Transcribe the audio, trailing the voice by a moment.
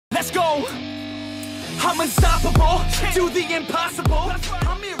let's go. I'm unstoppable, do the impossible.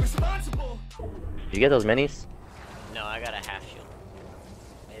 I'm irresponsible. Did you get those minis? No, I got a half shield.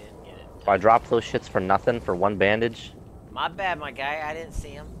 I didn't get it. I dropped those shits for nothing for one bandage. My bad, my guy. I didn't see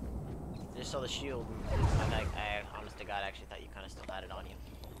him. I just saw the shield. And I honest to God, actually thought you kind of still had it on you.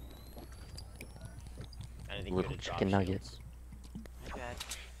 I didn't think Little you would chicken nuggets. My bad.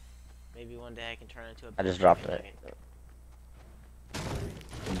 Maybe one day I can turn into a. I just dropped it.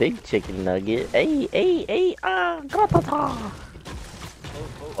 Big chicken nugget. Hey, hey, hey, gratata.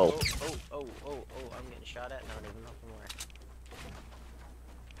 Oh, I'm getting shot at and I don't even know from where.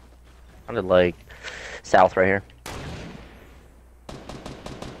 Sounded like south right here.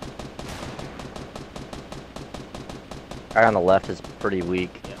 Guy on the left is pretty weak.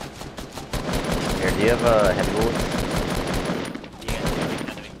 Yeah. Here, do you have a heavy bullet?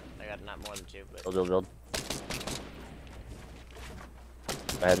 I got not more than 2, but... Build.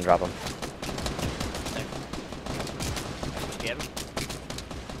 Go ahead and drop him. Get him?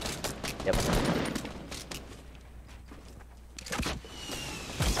 Yep.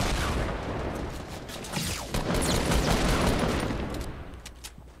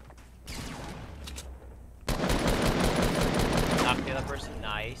 Knock the other person.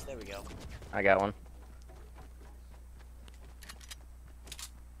 Nice. There we go. I got one.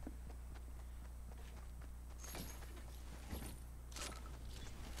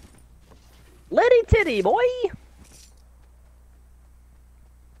 Letty titty, boy!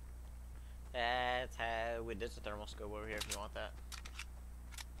 That's how... Wait, there's a thermal scope over here if you want that.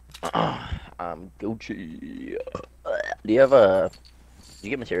 Gucci. Do you have a... Did you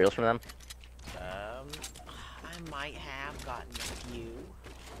get materials from them? I might have gotten a few.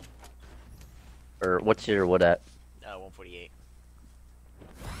 Or what's your wood at? 148.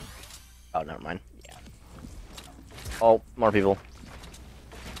 Oh, never mind. Yeah. Oh, more people.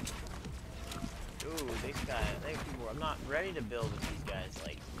 Ooh, these guys, I'm not ready to build with these guys,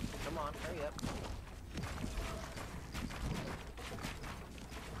 like, come on, hurry up.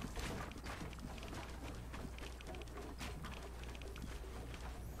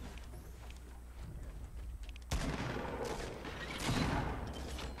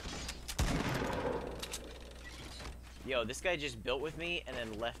 Yo, this guy just built with me and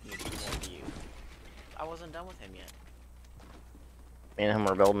then left me to do more to you. I wasn't done with him yet. Me and him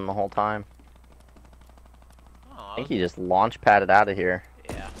were building the whole time. Aww. I think he just launch padded out of here.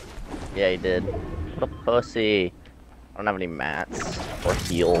 Yeah. Yeah, he did. What a pussy. I don't have any mats or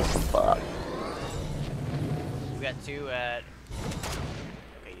heals. Fuck. We got 2 at...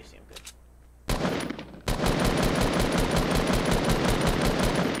 Okay, you see him good.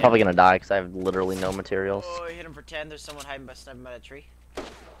 Probably gonna die because I have literally no materials. Oh, I hit him for 10. There's someone hiding by sniping by that tree.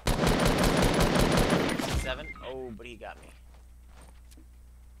 7. Oh, but he got me.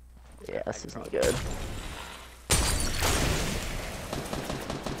 Yeah, this isn't good. Did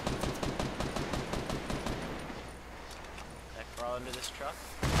I crawl into this truck?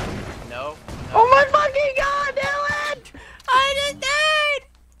 No. Oh my fucking god, Dylan! I just died!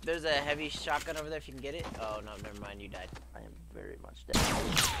 There's a heavy shotgun over there if you can get it. Oh, no, never mind. You died. I am very much dead.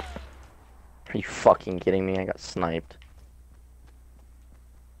 Are you fucking kidding me? I got sniped.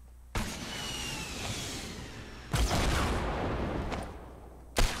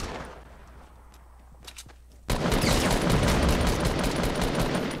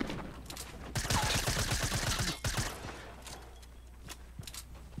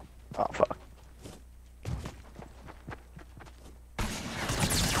 Oh, fuck.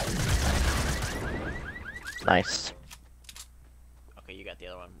 Nice. Okay, you got the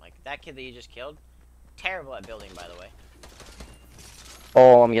other one. Like, that kid that you just killed, terrible at building, by the way.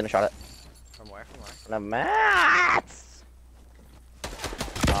 Oh, I'm getting shot at. From where? From where? The mats!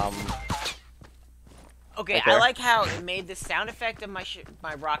 Okay, Right I there. like how it made the sound effect of my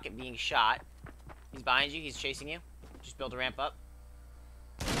rocket being shot. He's behind you. He's chasing you. Just build a ramp up.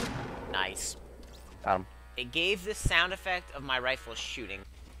 Nice. Got him. It gave the sound effect of my rifle shooting.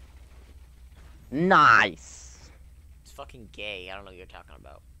 Nice! It's fucking gay. I don't know what you're talking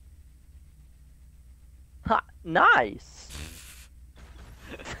about. Ha! Nice!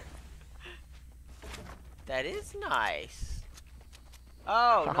 That is nice.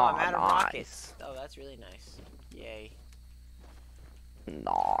 Oh, no, I'm out of Nice. rockets. Oh, that's really nice. Yay.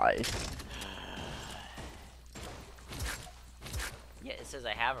 Nice. Yeah, it says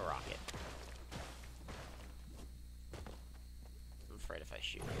I have a rocket. I'm afraid if I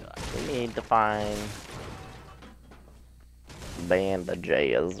shoot you, We need to find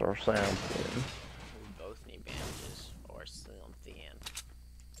bandages or something. we both need bandages or something.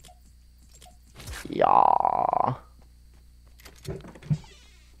 Yeah.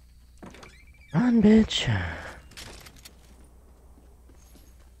 Run, bitch.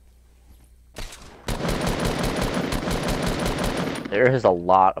 There is a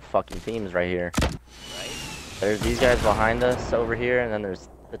lot of fucking teams right here. Right? There's these guys behind us over here, and then there's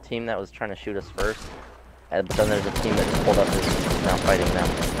the team that was trying to shoot us first. But then there's a team that just pulled up and is now fighting them.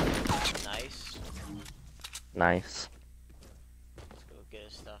 Nice. Nice. Let's go get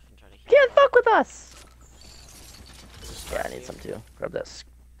his stuff and try to heal. Can't fuck with us! Just Yeah, I start need you. some too. Grab that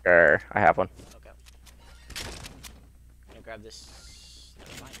scar. I have one. Okay. I'm gonna grab this.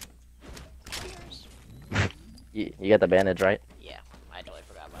 Never mind. Cheers. You got the bandage, right? Yeah, I totally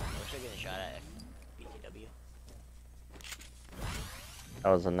forgot about it. We're still getting shot at BTW. That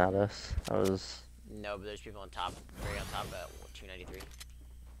wasn't that us. That was... No, but there's people on top, very on top at 293.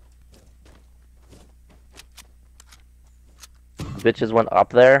 Bitches went up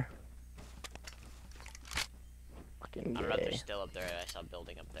there. Fucking I don't know if they're gay. still up there. I saw a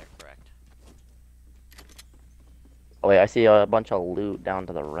building up there, correct. Oh wait, I see a bunch of loot down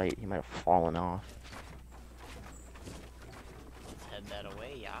to the right. He might have fallen off. Let's head that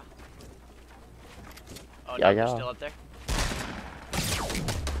away, yeah. Oh, Yeah, no, yeah. they're still up there?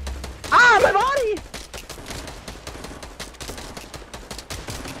 Ah, my body!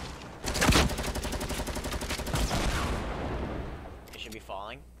 It should be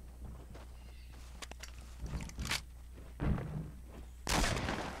falling.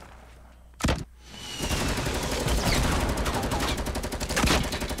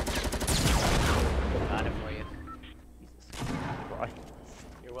 Got it for you. Jesus Christ.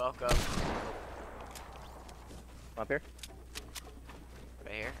 You're welcome. Up here?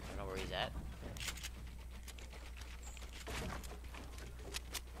 Right here. I don't know where he's at.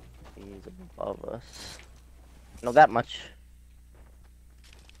 He's above us. No, that much.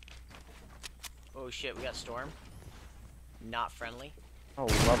 Oh shit, we got Storm. Not friendly. Oh,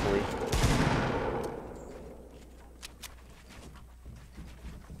 lovely.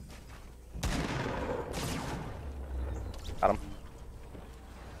 Got him.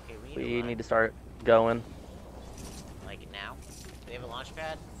 Okay, we We need need to to start going. like now. Do they have a launch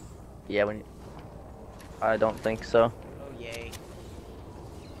pad? Yeah, we. I don't think so. Oh yay.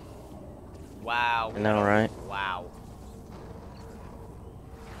 Wow. I know, right? Wow.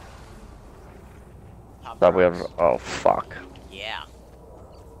 Pop Thought we have. rocks. Oh fuck. Yeah.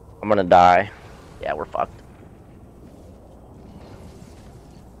 I'm gonna die. Yeah, we're fucked.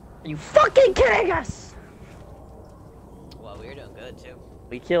 Are you fucking kidding us? Well, we were doing good too.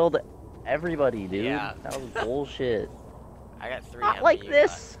 We killed everybody, dude. Yeah. That was bullshit. I got 3. Not how like many you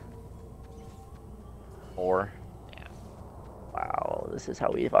this. 4. Yeah. Wow, this is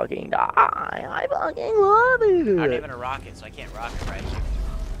how we fucking die. I fucking love it. got? I'm not even a rocket, so I can't rocket right.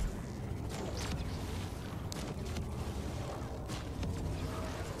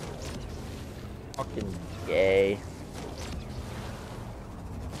 Fucking gay.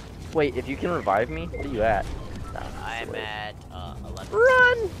 Wait, if you can revive me, where are you at? Nah, I'm wait. at 11.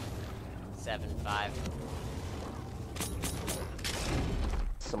 Run! 7, 5.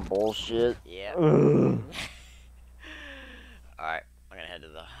 Some bullshit. Yeah. Ugh. Alright, I'm gonna head to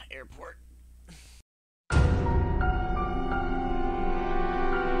the airport.